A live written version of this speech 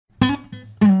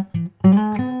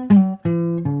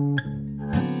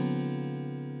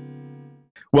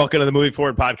Welcome to the Moving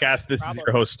Forward podcast. This is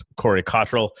your host, Corey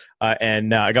Cottrell,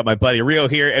 and I got my buddy Rio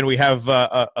here, and we have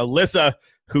Alyssa,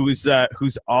 who's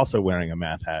also wearing a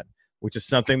math hat, which is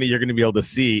something that you're going to be able to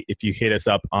see if you hit us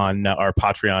up on our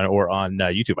Patreon or on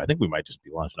YouTube. I think we might just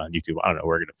be launching on YouTube. I don't know.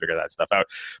 We're going to figure that stuff out.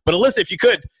 But Alyssa, if you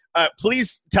could,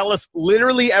 please tell us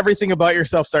literally everything about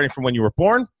yourself, starting from when you were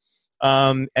born,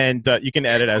 and you can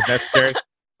edit as necessary.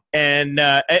 And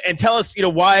tell us,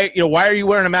 why are you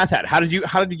wearing a math hat? How did you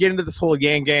get into this whole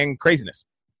gang craziness?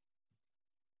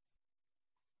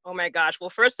 Oh my gosh. Well,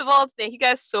 first of all, thank you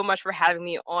guys so much for having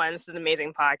me on. This is an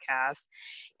amazing podcast.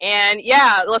 And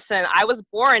yeah, listen, I was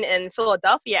born in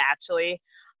Philadelphia actually.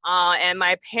 And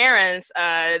my parents,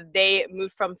 they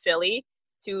moved from Philly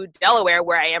to Delaware,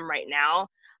 where I am right now,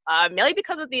 mainly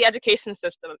because of the education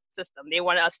system. They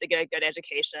wanted us to get a good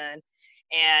education.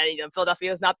 And, Philadelphia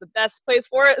was not the best place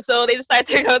for it, so they decided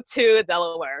to go to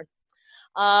Delaware.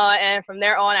 And from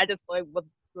there on, I just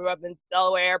grew up in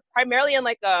Delaware, primarily in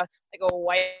like a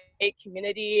white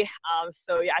community.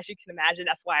 So yeah, as you can imagine,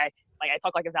 that's why I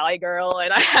talk like a Valley girl,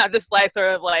 and I have this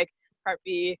sort of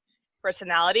preppy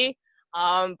personality.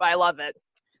 But I love it.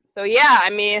 So yeah,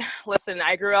 listen,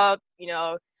 I grew up,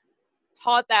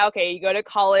 taught that okay, you go to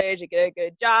college, you get a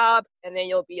good job, and then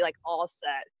you'll be all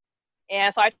set.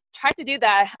 And so I tried to do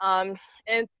that. And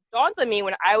it dawned on me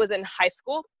when I was in high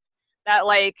school that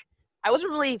I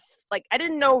wasn't really I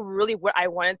didn't know really what I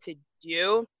wanted to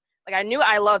do. I knew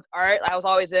I loved art. I was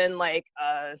always in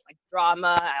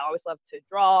drama. I always loved to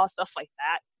draw, stuff like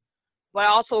that. But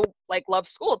I also loved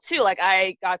school too.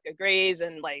 I got good grades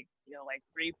and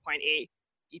 3.8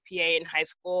 GPA in high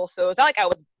school. So it's not like I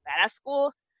was bad at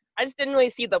school. I just didn't really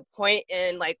see the point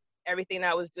in everything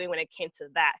that I was doing when it came to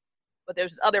that. But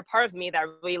there's this other part of me that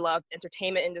really loved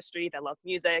entertainment industry, that loved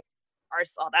music,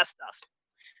 arts, all that stuff.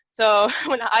 So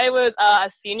when I was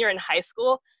a senior in high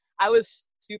school, I was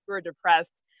super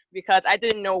depressed because I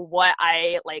didn't know what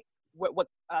what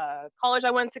college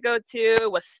I wanted to go to,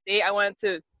 what state I wanted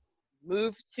to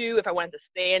move to, if I wanted to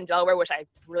stay in Delaware, which I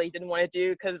really didn't want to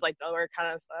do because Delaware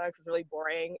kind of sucks. It's really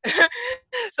boring.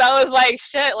 So I was like,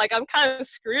 shit, I'm kind of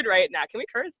screwed right now. Can we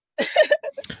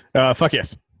curse? Fuck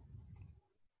yes.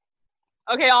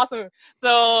 Okay, awesome.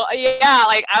 So yeah,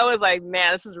 I was like,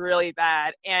 man, this is really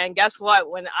bad. And guess what?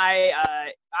 When I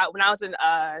was in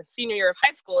senior year of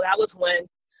high school, that was when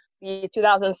the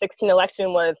 2016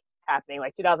 election was happening,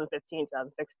 2015,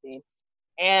 2016.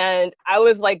 And I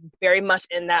was very much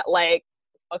in that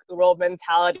fuck the world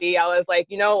mentality. I was like,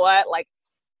 you know what?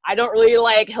 I don't really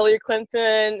like Hillary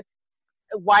Clinton.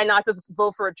 Why not just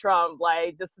vote for Trump?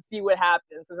 Just to see what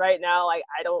happens. Because right now, I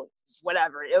don't,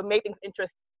 whatever. It would make things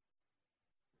interesting.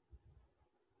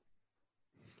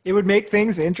 It would make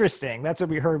things interesting. That's what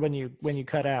we heard when you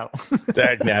cut out.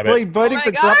 Voting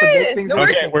for Trump would make things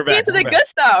interesting. We're back. To the good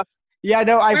stuff. Yeah,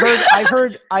 no, I've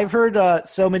heard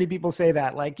so many people say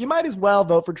that. You might as well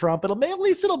vote for Trump. At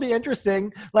least it'll be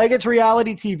interesting. It's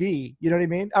reality TV. You know what I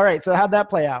mean? All right, so how'd that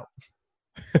play out?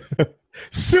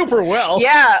 Super well.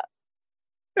 Yeah.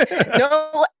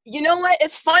 No, you know what?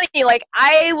 It's funny.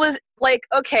 I was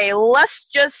okay, let's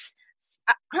just.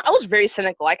 I was very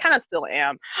cynical. I kind of still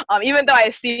am. Even though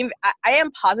I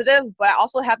am positive, but I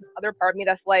also have this other part of me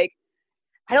that's I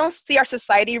don't see our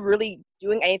society really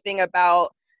doing anything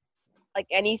about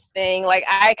anything.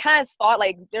 I kind of thought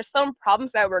there's some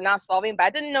problems that we're not solving, but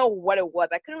I didn't know what it was.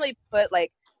 I couldn't really put a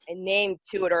name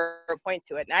to it or a point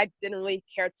to it, and I didn't really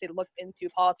care to look into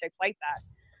politics like that.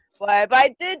 But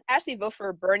I did actually vote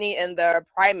for Bernie in the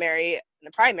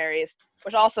primaries,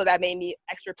 which also that made me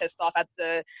extra pissed off at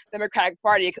the Democratic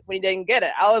Party when he didn't get it.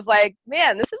 I was like,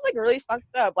 man, this is really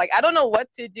fucked up. I don't know what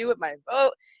to do with my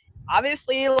vote.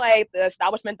 Obviously, the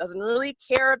establishment doesn't really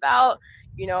care about,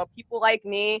 people like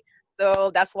me. So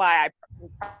that's why I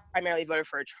primarily voted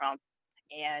for Trump.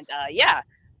 And yeah.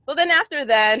 So then after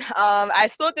then, I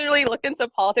still didn't really look into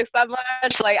politics that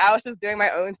much. I was just doing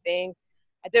my own thing.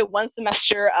 I did one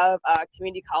semester of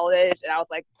community college, and I was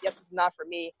like, yep, this is not for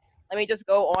me. Let me just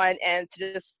go on and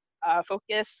to just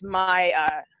focus my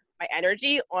my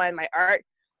energy on my art.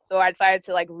 So I decided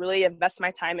to really invest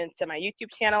my time into my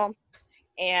YouTube channel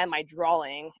and my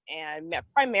drawing. And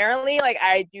primarily,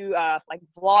 I do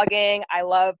vlogging. I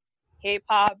love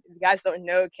K-pop. If you guys don't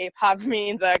know, K-pop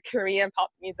means Korean pop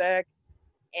music,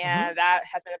 and that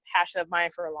has been a passion of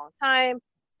mine for a long time.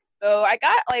 So I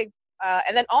got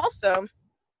and then also,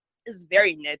 this is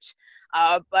very niche,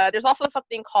 but there's also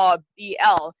something called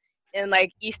BL in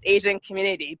East Asian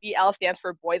community. BL stands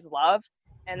for Boys Love,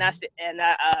 and that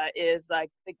is the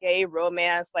gay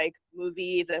romance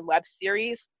movies and web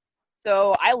series.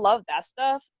 So I love that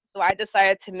stuff. So I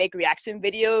decided to make reaction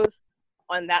videos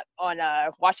on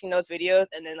watching those videos,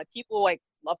 and then like people like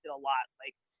loved it a lot,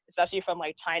 like especially from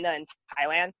like China and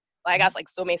Thailand. Like, I got like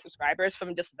so many subscribers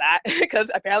from just that because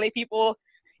apparently people,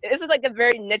 this is like a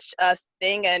very niche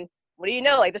thing, and what do you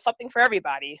know, like there's something for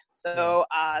everybody. So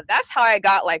that's how I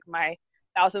got like my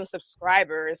 1,000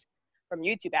 subscribers from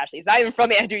YouTube. Actually, it's not even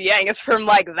from Andrew Yang, it's from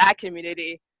like that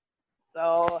community.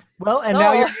 So well, and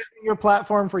now you're using your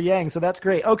platform for Yang, so that's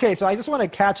great. Okay, so I just want to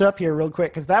catch up here real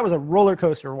quick because that was a roller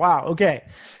coaster. Wow. Okay,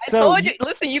 I told you,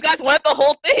 listen, you guys wanted the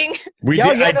whole thing.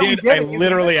 I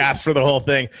literally asked for the whole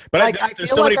thing, but like, there's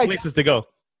so many places to go.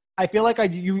 I feel like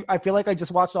I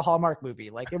just watched a Hallmark movie.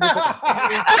 Like it was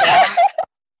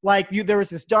like there was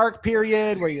this dark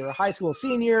period where you're a high school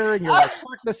senior and you're like,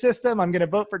 fuck the system, I'm gonna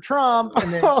vote for Trump,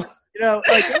 and then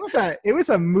like it was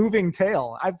a moving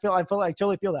tale. I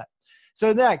totally feel that.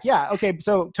 So Nick, yeah, okay,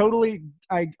 so totally,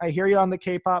 I hear you on the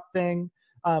K-pop thing.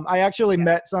 I actually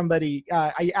met somebody.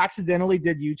 I accidentally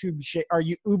did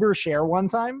Uber Share one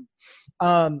time.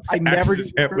 I never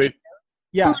did Uber Share.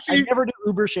 Yeah, I never do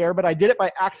Uber Share, but I did it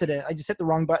by accident. I just hit the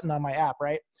wrong button on my app,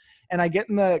 right? And I get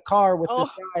in the car with this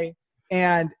guy,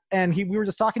 and we were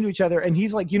just talking to each other, and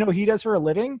he's like, he does for a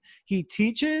living? He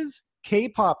teaches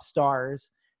K-pop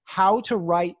stars how to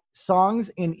write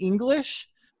songs in English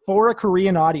for a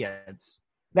Korean audience.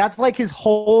 That's like his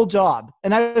whole job.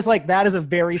 And I was like, that is a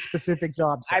very specific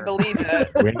job, sir. I believe it.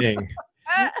 Winning.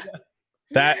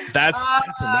 That's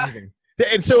amazing.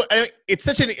 And so it's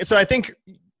so I think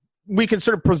we can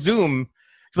sort of presume,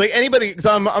 like anybody, because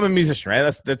I'm a musician, right?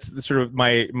 That's sort of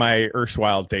my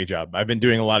erstwhile day job. I've been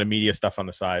doing a lot of media stuff on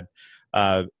the side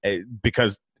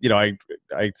because, I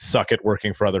suck at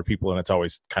working for other people, and it's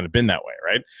always kind of been that way,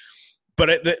 right?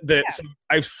 But so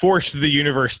I've forced the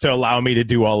universe to allow me to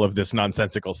do all of this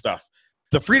nonsensical stuff.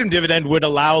 The Freedom Dividend would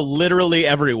allow literally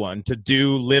everyone to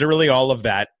do literally all of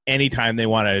that anytime they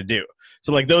wanted to do.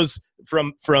 So like those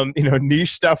from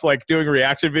niche stuff like doing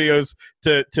reaction videos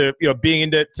to being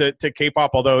into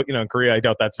K-pop, although in Korea I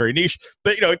doubt that's very niche,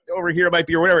 but over here it might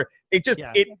be or whatever. It just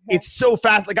it's so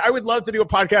fast. Like I would love to do a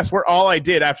podcast where all I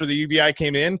did after the UBI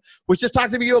came in was just talk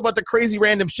to people about the crazy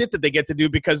random shit that they get to do,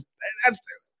 because that's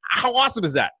how awesome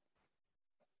is that?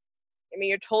 I mean,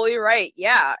 you're totally right.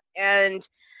 Yeah. And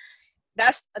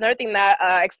that's another thing that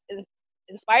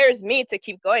inspires me to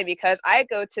keep going, because I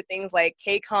go to things like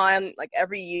KCON like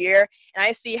every year, and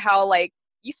I see how like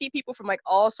you see people from like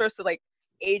all sorts of like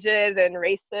ages and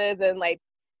races and like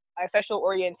sexual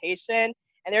orientation,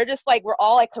 and they're just like, we're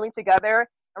all like coming together,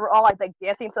 and we're all like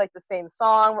dancing to like the same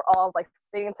song, we're all like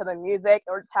singing to the music,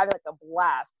 and we're just having like a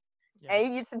blast.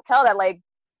 And you can tell that like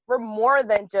we're more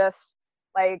than just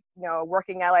like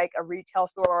working at like a retail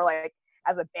store or like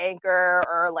as a banker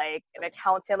or like an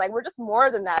accountant. Like we're just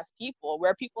more than that as people.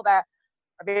 We're people that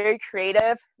are very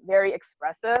creative, very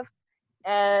expressive,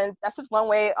 and that's just one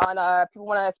way on people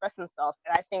want to express themselves.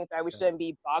 And I think that we shouldn't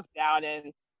be bogged down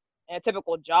in a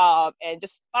typical job, and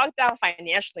just bogged down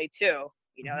financially too.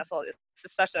 That's all. It's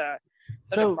just such a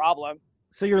problem.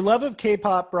 So your love of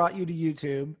K-pop brought you to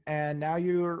YouTube, and now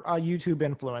you're a YouTube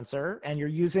influencer, and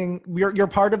you're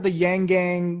part of the Yang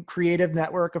Gang creative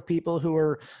network of people who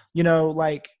are,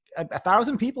 like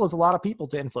 1,000 people is a lot of people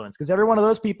to influence, because every one of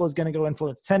those people is going to go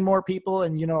influence 10 more people,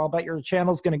 and I'll bet your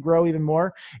channel's going to grow even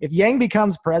more. If Yang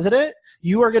becomes president,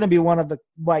 you are going to be one of the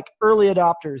like early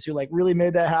adopters who like really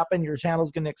made that happen. Your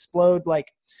channel's going to explode,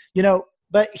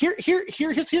 But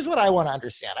here's what I want to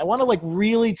understand. I want to like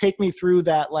really take me through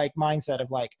that like mindset of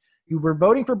like, you were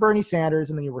voting for Bernie Sanders,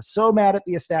 and then you were so mad at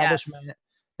the establishment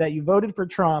that you voted for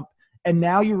Trump, and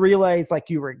now you realize like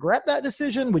you regret that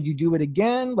decision. Would you do it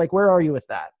again? Like, where are you with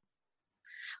that?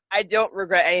 I don't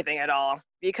regret anything at all,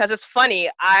 because it's funny.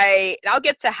 I'll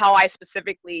get to how I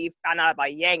specifically found out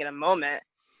about Yang in a moment,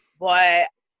 but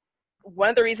one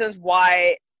of the reasons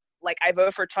why like I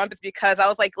voted for Trump is because I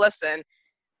was like, listen,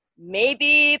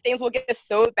 maybe things will get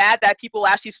so bad that people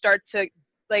actually start to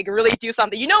like really do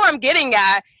something. You know what I'm getting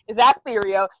at? Exactly,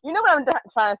 Rio. You know what I'm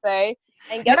trying to say.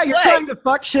 And guess you're trying to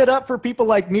fuck shit up for people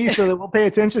like me so that we'll pay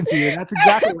attention to you. That's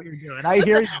exactly what you're doing. I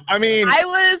hear you. I mean,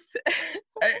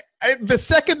 the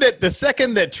second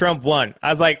that Trump won, I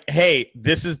was like, hey,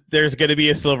 there's going to be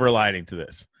a silver lining to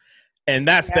this. And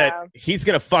that's that he's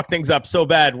going to fuck things up so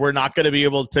bad we're not going to be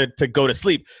able to go to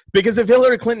sleep. Because if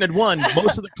Hillary Clinton had won,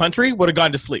 most of the country would have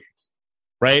gone to sleep,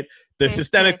 right? The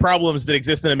systemic problems that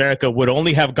exist in America would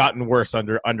only have gotten worse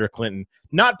under Clinton.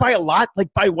 Not by a lot, like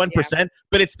by 1%,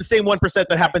 but it's the same 1%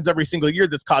 that happens every single year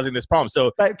that's causing this problem.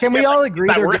 So, but can we all agree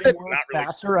they're getting worse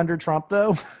faster under Trump,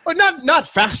 though? Well, not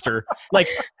faster, like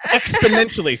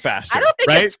exponentially faster, I don't think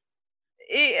right?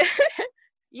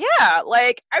 Yeah,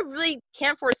 like I really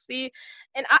can't foresee,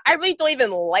 and I really don't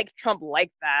even like Trump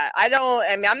like that. I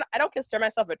don't consider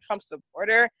myself a Trump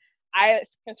supporter. I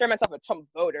consider myself a Trump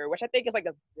voter, which I think is like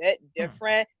a bit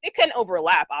different. It can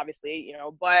overlap, obviously,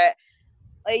 but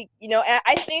like, and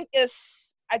I think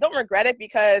I don't regret it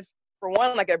because for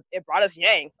one, like it brought us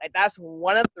Yang. Like that's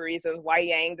one of the reasons why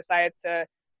Yang decided to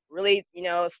really,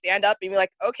 stand up and be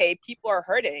like, okay, people are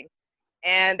hurting.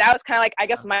 And that was kind of like, I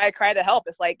guess, my cry to help.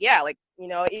 It's like, yeah, like,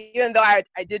 even though I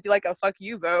did do like a fuck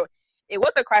you vote, it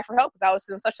was a cry for help because I was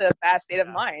in such a bad state of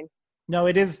mind. No,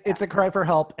 it is. It's a cry for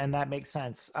help, and that makes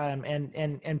sense.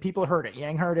 And people heard it.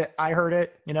 Yang heard it. I heard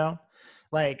it.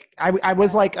 Like I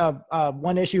was like a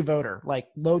one issue voter, like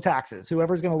low taxes.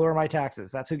 Whoever's going to lower my taxes,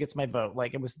 that's who gets my vote.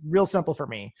 Like it was real simple for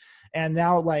me. And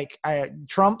now, like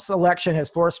Trump's election has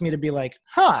forced me to be like,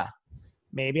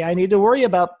 maybe I need to worry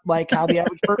about like how the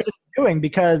average person is doing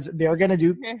because they're going to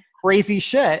do crazy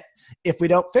shit if we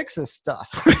don't fix this stuff.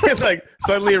 It's like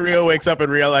suddenly Rio wakes up and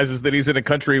realizes that he's in a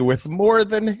country with more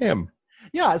than him.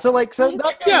 Yeah. So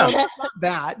not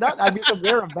that. I'm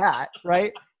aware of that,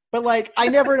 right? But like, I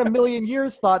never in a million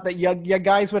years thought that you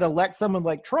guys would elect someone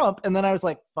like Trump. And then I was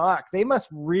like, fuck, they must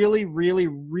really, really,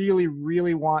 really,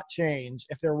 really want change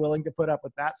if they're willing to put up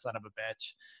with that son of a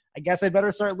bitch. I guess I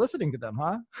better start listening to them,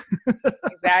 huh?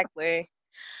 Exactly.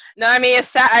 No, I mean, it's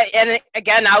sad. And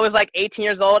again, I was like 18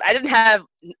 years old. I didn't have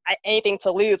anything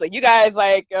to lose. Like you guys,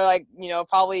 like, are like,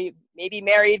 probably maybe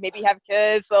married, maybe have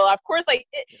kids. So of course, like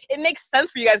it makes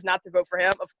sense for you guys not to vote for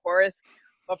him, of course.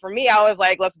 But for me, I was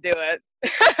like, let's do it.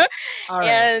 All right.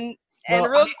 And well,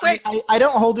 real quick, I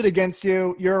don't hold it against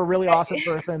you. You're a really awesome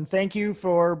person. Thank you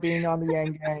for being on the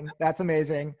Yang Gang. That's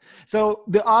amazing. So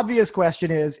the obvious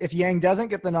question is, if Yang doesn't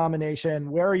get the nomination,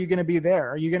 where are you going to be there?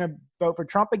 Are you going to vote for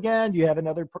Trump again? Do you have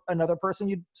another person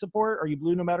you'd support? Are you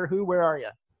blue no matter who? Where are you?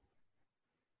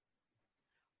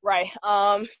 Right.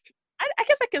 I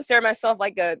guess I consider myself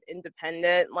like an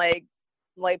independent, like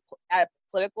at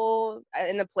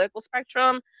in the political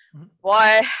spectrum. Mm-hmm.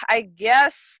 But I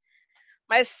guess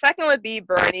my second would be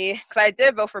Bernie, because I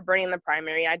did vote for Bernie in the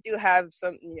primary. I do have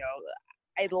some,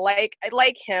 I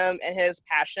like him and his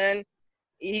passion.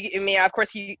 Of course,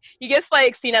 he gets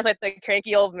like seen as like the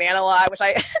cranky old man a lot, which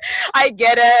I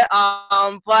get it.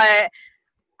 But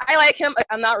I like him.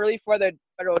 I'm not really for the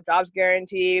federal jobs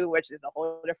guarantee, which is a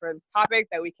whole different topic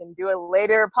that we can do a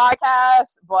later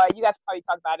podcast. But you guys probably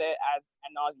talk about it as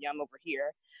ad nauseum over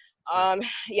here.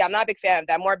 Yeah, I'm not a big fan of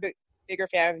that. Bigger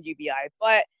fan of UBI,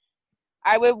 but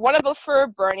I would want to vote for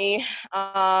Bernie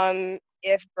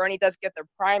if Bernie does get the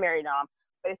primary nom.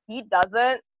 But if he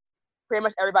doesn't, pretty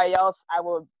much everybody else, I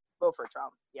will vote for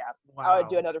Trump. Yeah, wow. I would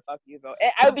do another fuck you vote.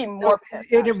 I would be more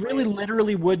pissed. It really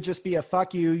literally would just be a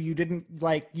fuck you. You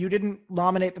didn't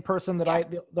nominate the person that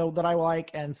I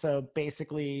like, and so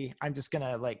basically I'm just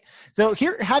gonna like. So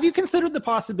here, have you considered the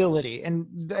possibility? And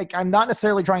like, I'm not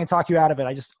necessarily trying to talk you out of it.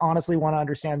 I just honestly want to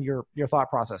understand your thought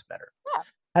process better. Yeah.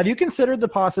 Have you considered the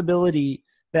possibility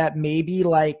that maybe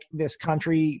like this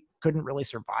country couldn't really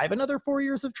survive another 4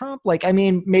 years of Trump? Like, I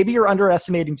mean, maybe you're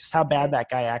underestimating just how bad that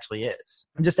guy actually is.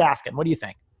 I'm just asking. What do you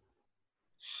think?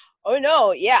 Oh,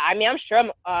 no. Yeah. I mean, I'm sure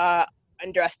I'm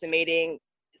underestimating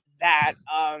that.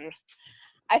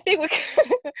 I think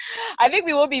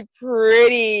we will be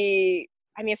pretty,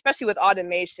 I mean, especially with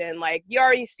automation, like you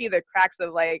already see the cracks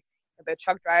of like the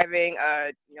truck driving,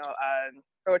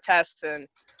 protests and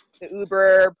the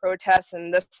Uber protests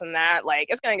and this and that. Like,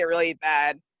 it's going to get really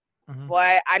bad. Mm-hmm.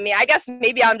 But I mean, I guess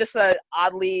maybe I'm just an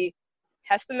oddly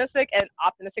pessimistic and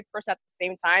optimistic person at the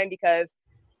same time, because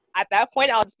at that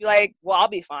point I'll just be like, well, I'll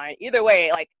be fine. Either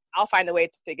way, like I'll find a way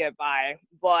to get by.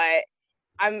 But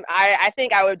I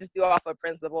think I would just do it off of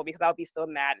principle because I'll be so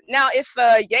mad. Now, if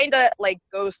Yang like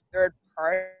goes third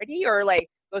party or like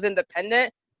goes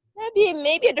independent, that'd be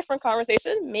maybe a different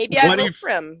conversation. Maybe I vote for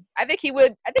him. I think he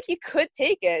would. I think he could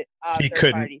take it. He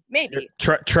couldn't. Party. Maybe.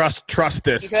 Trust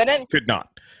this. He couldn't. Could not.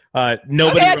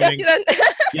 Nobody okay, running.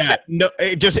 Yeah, no.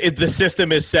 The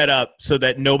system is set up so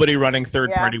that nobody running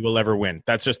third party will ever win.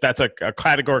 That's a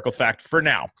categorical fact for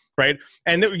now, right?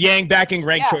 And Yang backing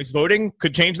ranked choice voting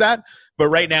could change that, but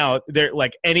right now, they're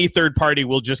like any third party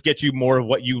will just get you more of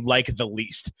what you like the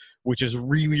least, which is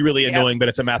really, really annoying. But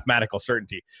it's a mathematical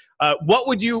certainty. What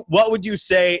would you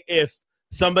say if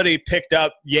somebody picked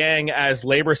up Yang as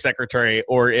labor secretary,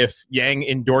 or if Yang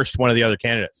endorsed one of the other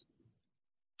candidates?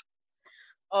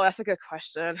 Oh, that's a good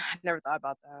question. I never thought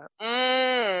about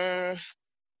that.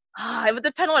 It would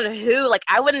depend on who. Like,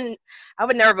 I would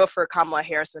never vote for Kamala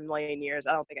Harris in a million years.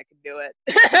 I don't think I could do it.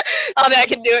 I don't think I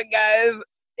could do it, guys.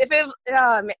 If it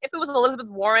was Elizabeth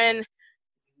Warren,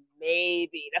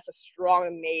 maybe. That's a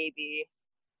strong maybe.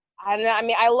 I don't know. I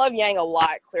mean, I love Yang a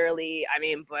lot, clearly. I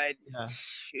mean, but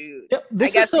shoot. Yep, I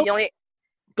guess the only.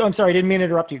 I'm sorry, I didn't mean to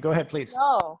interrupt you. Go ahead, please.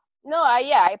 No.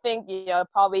 I think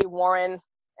probably Warren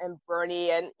and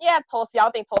Bernie and Tulsi. I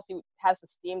don't think Tulsi has the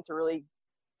steam to really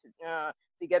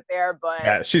to get there, but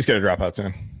yeah, she's gonna drop out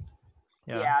soon.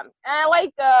 Yeah. And I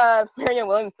like Marianne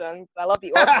Williamson. I love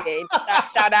the Orchid.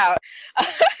 Shout out.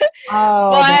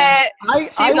 But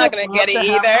she's not going to get it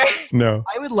either. No.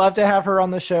 I would love to have her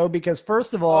on the show because,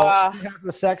 first of all, she has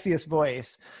the sexiest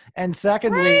voice. And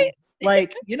secondly, right?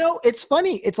 Like, it's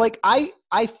funny. It's like I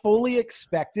fully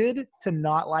expected to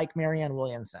not like Marianne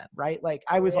Williamson, right? Like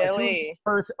I was like, who's this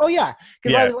person? Oh yeah,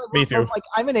 because I was like, me too.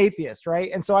 I'm an atheist,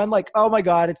 right? And so I'm like, oh my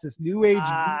god, it's this new age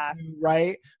guru,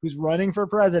 right? Who's running for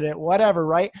president, whatever,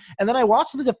 right? And then I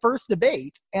watched the first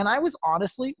debate, and I was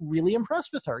honestly really impressed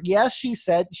with her. Yes, she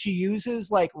said she uses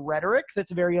like rhetoric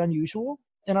that's very unusual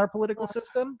in our political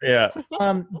system. Yeah.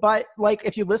 But like,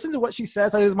 if you listen to what she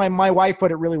says, my wife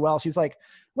put it really well. She's like,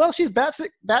 well, she's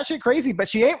batshit crazy, but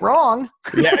she ain't wrong.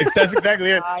 Yeah, that's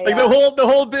exactly it. Like the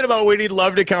whole bit about we need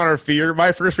love to counter fear.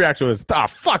 My first reaction was,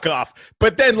 fuck off.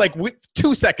 But then like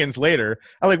 2 seconds later,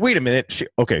 I'm like, wait a minute.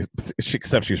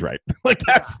 Except she's right. Like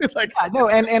that's like, no.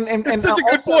 And it's such a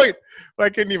good point. I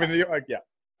couldn't even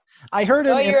I heard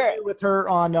an interview with her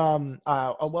on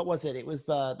what was it? It was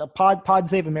the Pod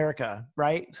Save America,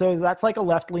 right? So that's like a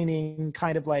left-leaning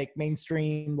kind of like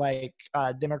mainstream like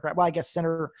Democrat. Well, I guess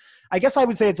center. I guess I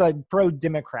would say it's a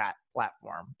pro-Democrat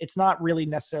platform. It's not really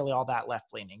necessarily all that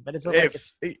left-leaning, but it's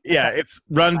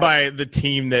run by the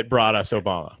team that brought us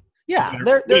Obama. Yeah,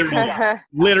 they're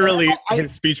literally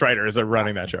his speechwriters are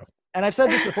running that show. And I've said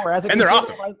this before, and they're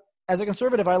awesome. As a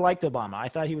conservative, I liked Obama. I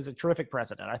thought he was a terrific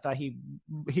president. I thought he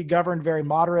governed very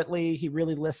moderately. He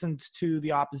really listened to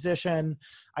the opposition.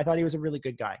 I thought he was a really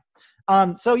good guy.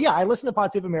 So yeah, I listened to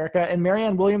Pod Save America, and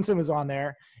Marianne Williamson was on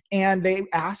there, and they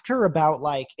asked her about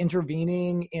like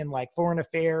intervening in like foreign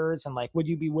affairs and like, would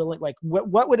you be willing, like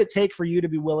what would it take for you to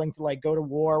be willing to like go to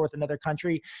war with another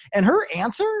country? And her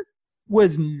answer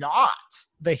was not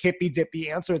the hippy-dippy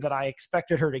answer that I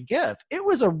expected her to give. It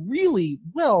was a really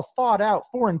well thought out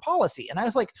foreign policy. And I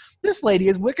was like, this lady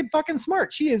is wicked fucking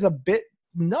smart. She is a bit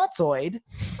nutsoid,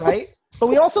 right? But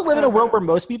we also live in a world where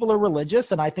most people are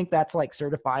religious, and I think that's like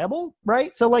certifiable,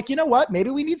 right? So like, you know what? Maybe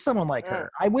we need someone like her.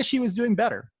 I wish she was doing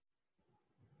better.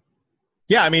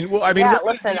 Yeah,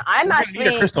 listen, I'm actually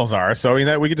need a crystal czar, so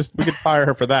we could fire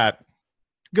her for that.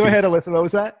 Go ahead, Alyssa. What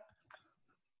was that?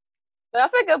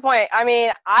 That's a good point. I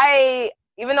mean,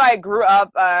 even though I grew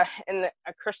up in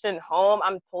a Christian home,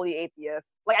 I'm totally atheist.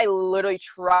 Like, I literally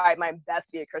tried my best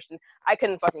to be a Christian. I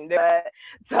couldn't fucking do it.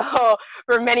 So,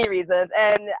 for many reasons.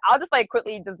 And I'll just, like,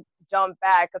 quickly just jump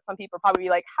back, because some people probably be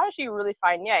like, how did she really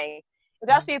find Yang?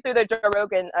 It's actually through the Joe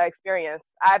Rogan experience.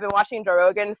 I've been watching Joe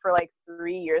Rogan for, like,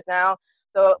 3 years now.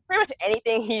 So, pretty much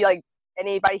anything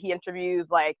anybody he interviews,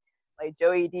 like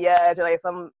Joey Diaz or like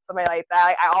somebody like that.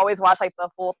 Like, I always watch like the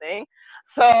full thing.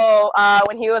 So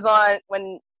when he was on,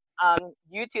 when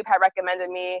YouTube had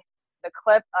recommended me the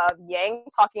clip of Yang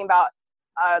talking about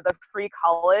the free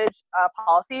college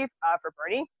policy for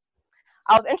Bernie,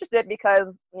 I was interested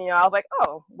because I was like,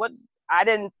 oh, what? I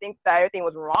didn't think that everything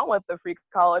was wrong with the free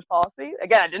college policy.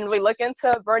 Again, I didn't really look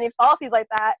into Bernie's policies like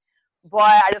that, but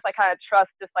I just like kind of trust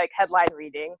just like headline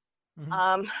reading.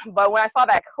 Mm-hmm. But when I saw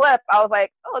that clip, I was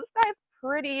like, oh, this guy's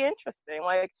pretty interesting.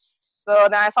 Like, so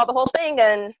then I saw the whole thing,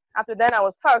 and after then I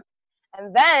was hooked.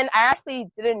 And then I actually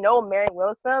didn't know Marianne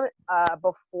Williamson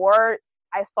before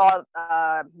I saw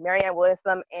Marianne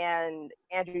Williamson and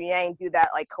Andrew Yang do that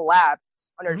like collab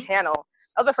on her channel.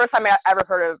 That was the first time I ever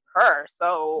heard of her,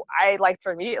 so I liked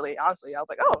her immediately. Honestly, I was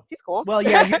like, "Oh, she's cool." Well,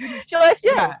 yeah, she like,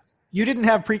 yeah. You didn't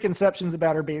have preconceptions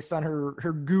about her based on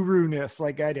her guru-ness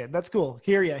like I did. That's cool.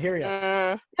 Hear ya.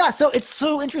 Yeah, so it's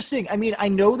so interesting. I mean, I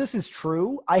know this is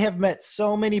true. I have met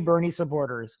so many Bernie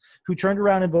supporters who turned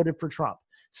around and voted for Trump.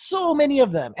 So many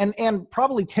of them, and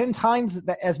probably 10 times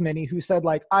as many who said,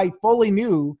 like, I fully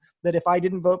knew that if I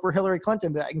didn't vote for Hillary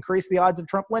Clinton, that increased the odds of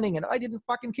Trump winning, and I didn't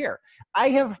fucking care. I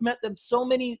have met them, so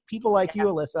many people like you,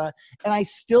 Alyssa, and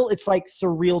it's like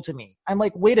surreal to me. I'm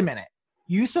like, wait a minute.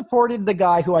 You supported the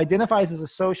guy who identifies as a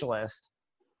socialist,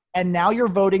 and now you're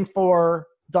voting for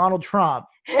Donald Trump,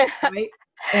 right?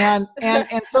 and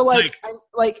so like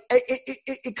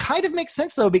it kind of makes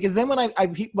sense though, because then when I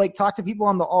like talk to people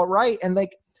on the alt-right, and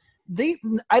like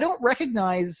I don't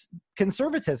recognize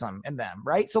conservatism in them,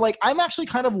 right? So like I'm actually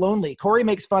kind of lonely. Corey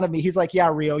makes fun of me. He's like, yeah,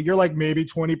 Rio, you're like maybe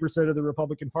 20% of the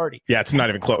Republican Party. Yeah, it's not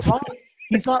even close.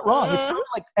 He's not wrong. It's kind of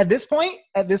like at this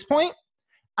point,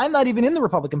 I'm not even in the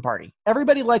Republican Party.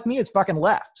 Everybody like me is fucking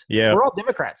left. Yeah. We're all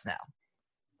Democrats now.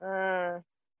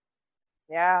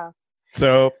 Yeah.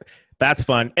 So that's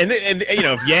fun. And you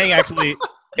know, if Yang actually,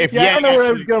 if Yeah, I Yang don't know where I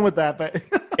actually- was going with that, but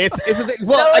it's the, No,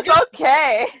 well, I it's guess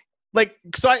okay. like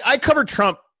so I cover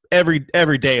Trump every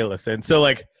day. Listen, so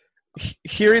like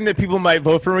hearing that people might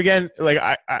vote for him again, like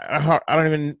I don't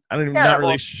even not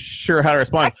really sure how to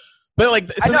respond. But like,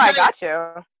 I so know, the I guy- got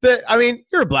you. I mean,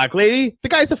 you're a black lady. The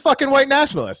guy's a fucking white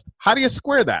nationalist. How do you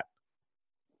square that?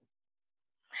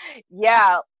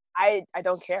 Yeah, I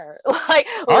don't care. Like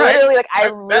All right. literally, like I I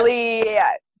bet. really,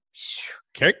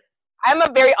 Okay. I'm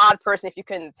a very odd person if you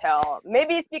couldn't tell.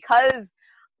 Maybe it's because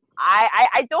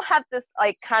I don't have this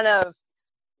like kind of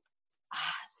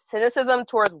cynicism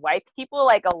towards white people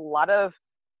like a lot of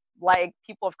like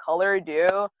people of color do.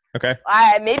 Okay.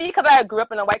 Maybe because I grew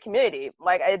up in a white community.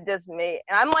 Like it just me,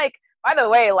 and I'm like, by the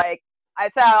way, like I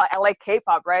said I like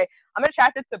K-pop, right? I'm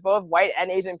attracted to both white and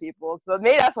Asian people, so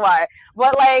maybe that's why.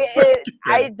 But like,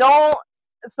 I don't.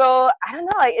 So I don't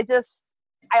know. Like it just,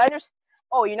 I understand.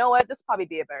 Oh, you know what? This will probably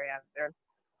be a better answer.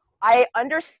 I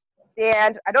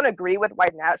understand. I don't agree with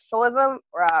white nationalism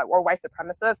or white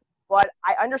supremacists, but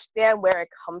I understand where it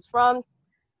comes from.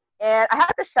 And I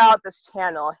have to shout out this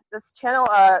channel. This channel,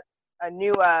 a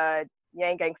new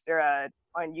Yang gangster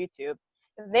on YouTube.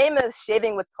 His name is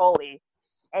Shaving with Tolly,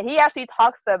 and he actually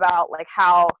talks about like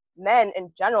how men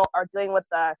in general are dealing with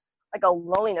like a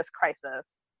loneliness crisis.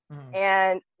 Mhm.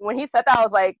 And when he said that, I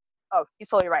was like, oh, he's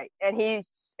totally right. And he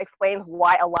explains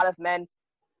why a lot of men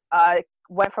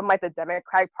went from like the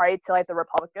Democratic Party to like the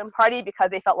Republican Party because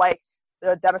they felt like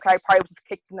the Democratic Party was just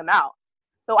kicking them out.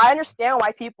 So I understand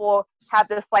why people have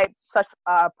this like such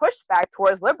pushback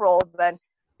towards liberals, and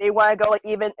they want to go like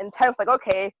even intense, like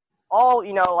okay,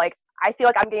 you know, like I feel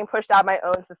like I'm getting pushed out of my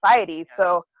own society,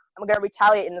 so I'm gonna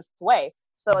retaliate in this way.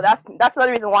 So that's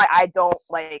another reason why I don't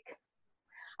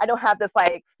have this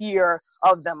like fear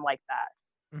of them like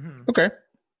that. Mhm. Okay.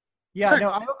 Yeah, no,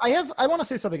 I want to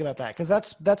say something about that because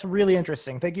that's really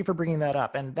interesting. Thank you for bringing that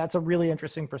up, and that's a really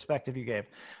interesting perspective you gave.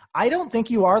 I don't think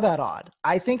you are that odd.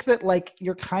 I think that like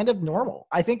you're kind of normal.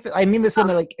 I think that I mean this in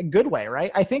like a good way,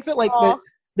 right? I think that like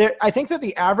I think that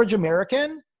the average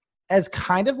American has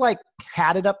kind of like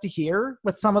had it up to here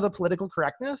with some of the political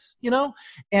correctness, you know,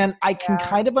 and I can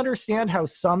kind of understand how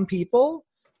some people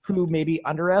who maybe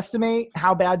underestimate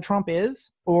how bad Trump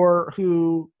is, or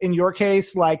who, in your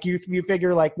case, like you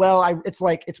figure like, well, it's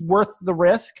worth the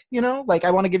risk, you know, like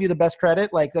I want to give you the best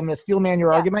credit. Like I'm going to steel man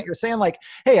your argument. You're saying like,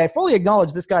 hey, I fully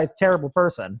acknowledge this guy's a terrible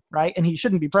person, right? And he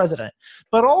shouldn't be president.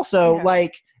 But also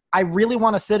like, I really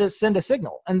want to send a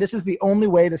signal. And this is the only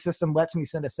way the system lets me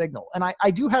send a signal. And I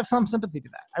do have some sympathy to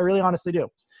that. I really honestly do.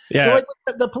 Yeah. So like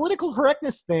the political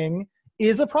correctness thing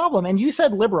is a problem. And you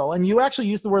said liberal, and you actually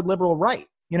used the word liberal right.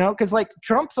 You know, because like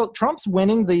Trump's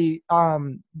winning the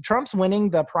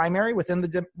primary within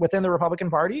the Republican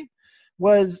Party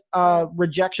was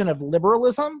rejection of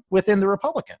liberalism within the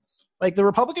Republicans. Like the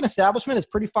Republican establishment is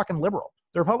pretty fucking liberal.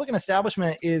 The Republican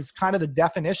establishment is kind of the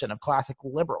definition of classic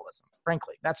liberalism.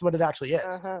 Frankly, that's what it actually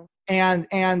is. Uh-huh.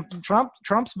 And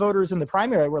Trump's voters in the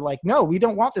primary were like, no, we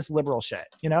don't want this liberal shit.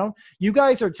 You know, you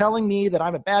guys are telling me that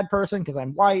I'm a bad person because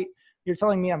I'm white. You're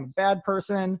telling me I'm a bad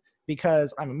person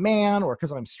because I'm a man or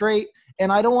because I'm straight,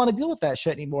 and I don't want to deal with that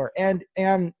shit anymore. And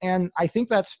I think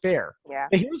that's fair. Yeah.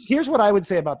 But here's what I would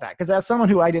say about that, because as someone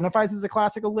who identifies as a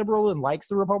classical liberal and likes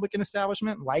the Republican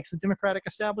establishment, and likes the Democratic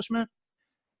establishment,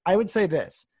 I would say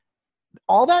this: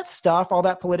 all that stuff, all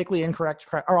that politically incorrect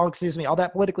crap, all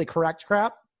that politically correct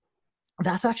crap,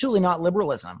 that's actually not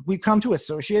liberalism. We've come to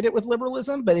associate it with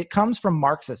liberalism, but it comes from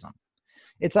Marxism.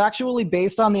 It's actually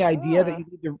based on the idea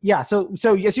that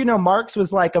so as you know, Marx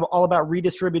was like all about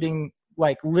redistributing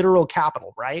like literal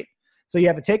capital, right? So you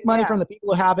have to take money from the people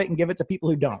who have it and give it to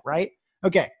people who don't, right?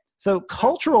 Okay. So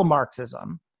cultural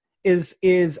Marxism is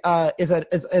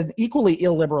an equally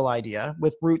illiberal idea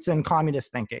with roots in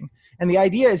communist thinking. And the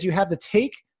idea is you have to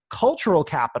take cultural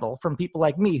capital from people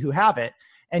like me who have it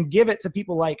and give it to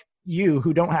people like you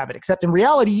who don't have it, except in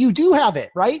reality, you do have it,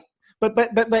 right? But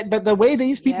the way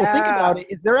these people think about it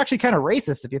is they're actually kind of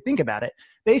racist if you think about it.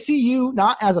 They see you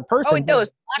not as a person, but as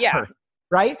a black person,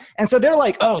 right? And so they're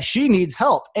like, oh, she needs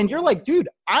help. And you're like, dude,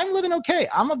 I'm living okay.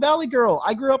 I'm a Valley girl.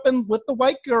 I grew up with the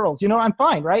white girls. You know, I'm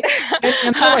fine, right?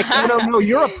 And they're like, no,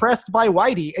 you're oppressed by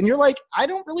whitey. And you're like, I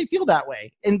don't really feel that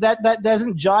way. And that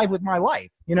doesn't jive with my life,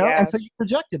 you know? And so you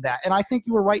projected that. And I think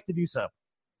you were right to do so.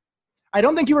 I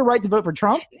don't think you were right to vote for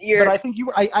Trump, but I think you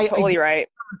were totally right.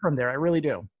 From there, I really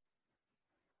do.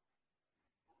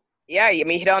 Yeah, you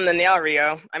hit on the nail,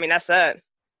 Rio. I mean, that's it.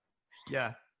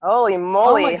 Yeah. Holy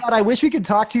moly. Oh my God, I wish we could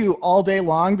talk to you all day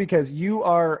long because you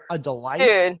are a delight.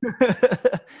 Dude.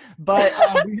 But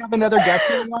we have another guest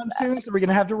coming on soon, so we're going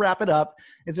to have to wrap it up.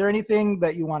 Is there anything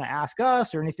that you want to ask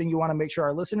us or anything you want to make sure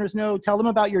our listeners know? Tell them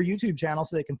about your YouTube channel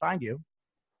so they can find you.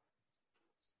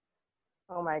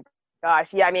 Oh my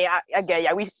gosh. Yeah, I mean,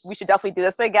 we should definitely do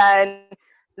this again.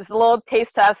 Just a little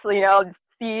taste test, just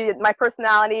see my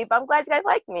personality. But I'm glad you guys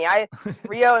like me.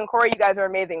 Rio and Corey, you guys are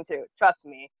amazing too. Trust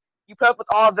me. You put up with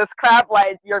all of this crap,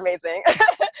 like, you're amazing.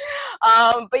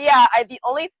 But yeah, the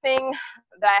only thing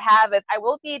that I have is I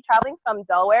will be traveling from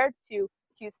Delaware to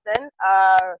Houston in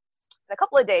a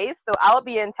couple of days. So I will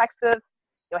be in Texas,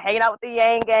 hanging out with the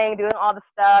Yang Gang, doing all the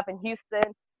stuff in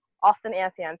Houston, Austin,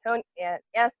 and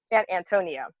San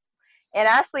Antonio. And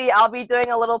actually, I'll be doing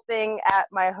a little thing at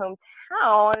my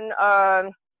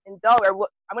hometown in Delaware.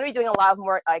 I'm going to be doing a lot of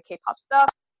more K-pop stuff.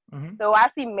 Mm-hmm. So I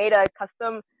actually made a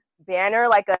custom banner,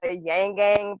 like a Yang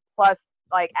Gang, plus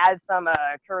add some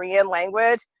Korean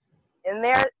language in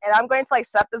there. And I'm going to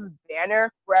set this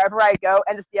banner wherever I go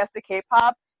and just yes to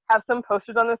K-pop, have some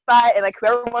posters on the side, and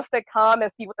whoever wants to come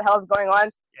and see what the hell is going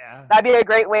on, that'd be a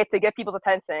great way to get people's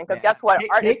attention. Because guess what?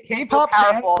 Art is K-pop so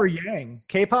fans for Yang.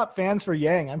 K-pop fans for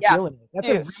Yang. I'm feeling it. That's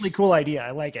a really cool idea.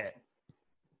 I like it.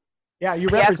 Yeah, you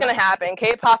represent. Yeah, it's gonna happen.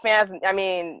 K-pop fans, I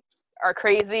mean, are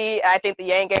crazy. I think the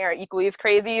Yang Gang are equally as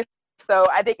crazy. So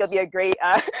I think it'll be a great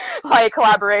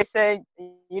collaboration,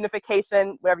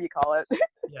 unification, whatever you call it.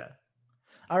 Yeah.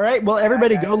 All right. Well,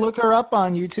 everybody go look her up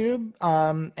on YouTube.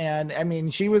 And I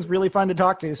mean, she was really fun to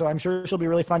talk to, so I'm sure she'll be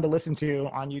really fun to listen to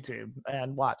on YouTube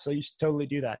and watch. So you should totally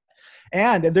do that.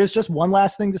 And there's just one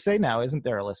last thing to say now, isn't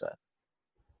there, Alyssa?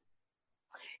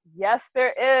 Yes,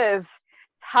 there is.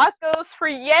 Tacos for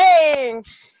Yang.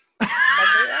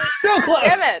 So close.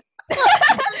 Damn it.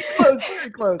 Close,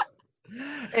 very close.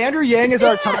 Andrew Yang is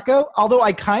our taco, although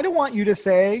I kind of want you to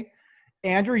say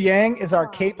Andrew Yang is our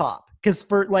K-pop. Because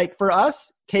for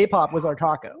us, K-pop was our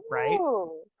taco, right?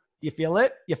 Ooh. You feel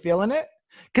it? You feeling it?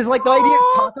 Because the idea is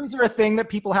tacos are a thing that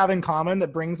people have in common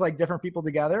that brings different people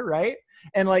together, right?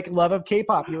 And love of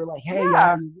K-pop, you were like, hey,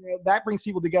 that brings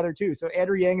people together too. So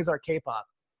Andrew Yang is our K-pop.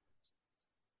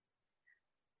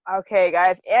 Okay,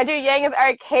 guys. Andrew Yang is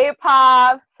our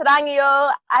K-pop.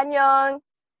 사랑해요. 안녕.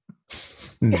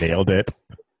 Nailed it.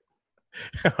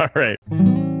 All right.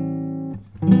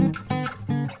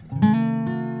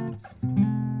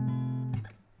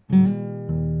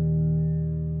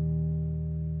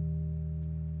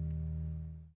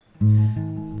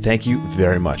 Thank you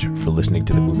very much for listening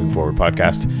to the Moving Forward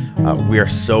podcast. We are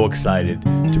so excited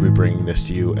to be bringing this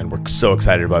to you, and we're so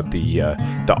excited about the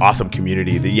awesome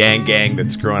community, the Yang Gang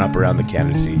that's growing up around the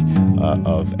candidacy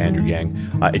of Andrew Yang.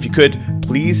 If you could,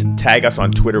 please tag us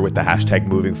on Twitter with the hashtag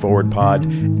Moving Forward Pod,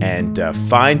 and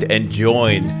find and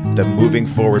join the Moving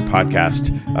Forward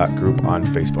podcast group on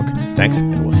Facebook. Thanks,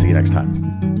 and we'll see you next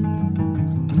time.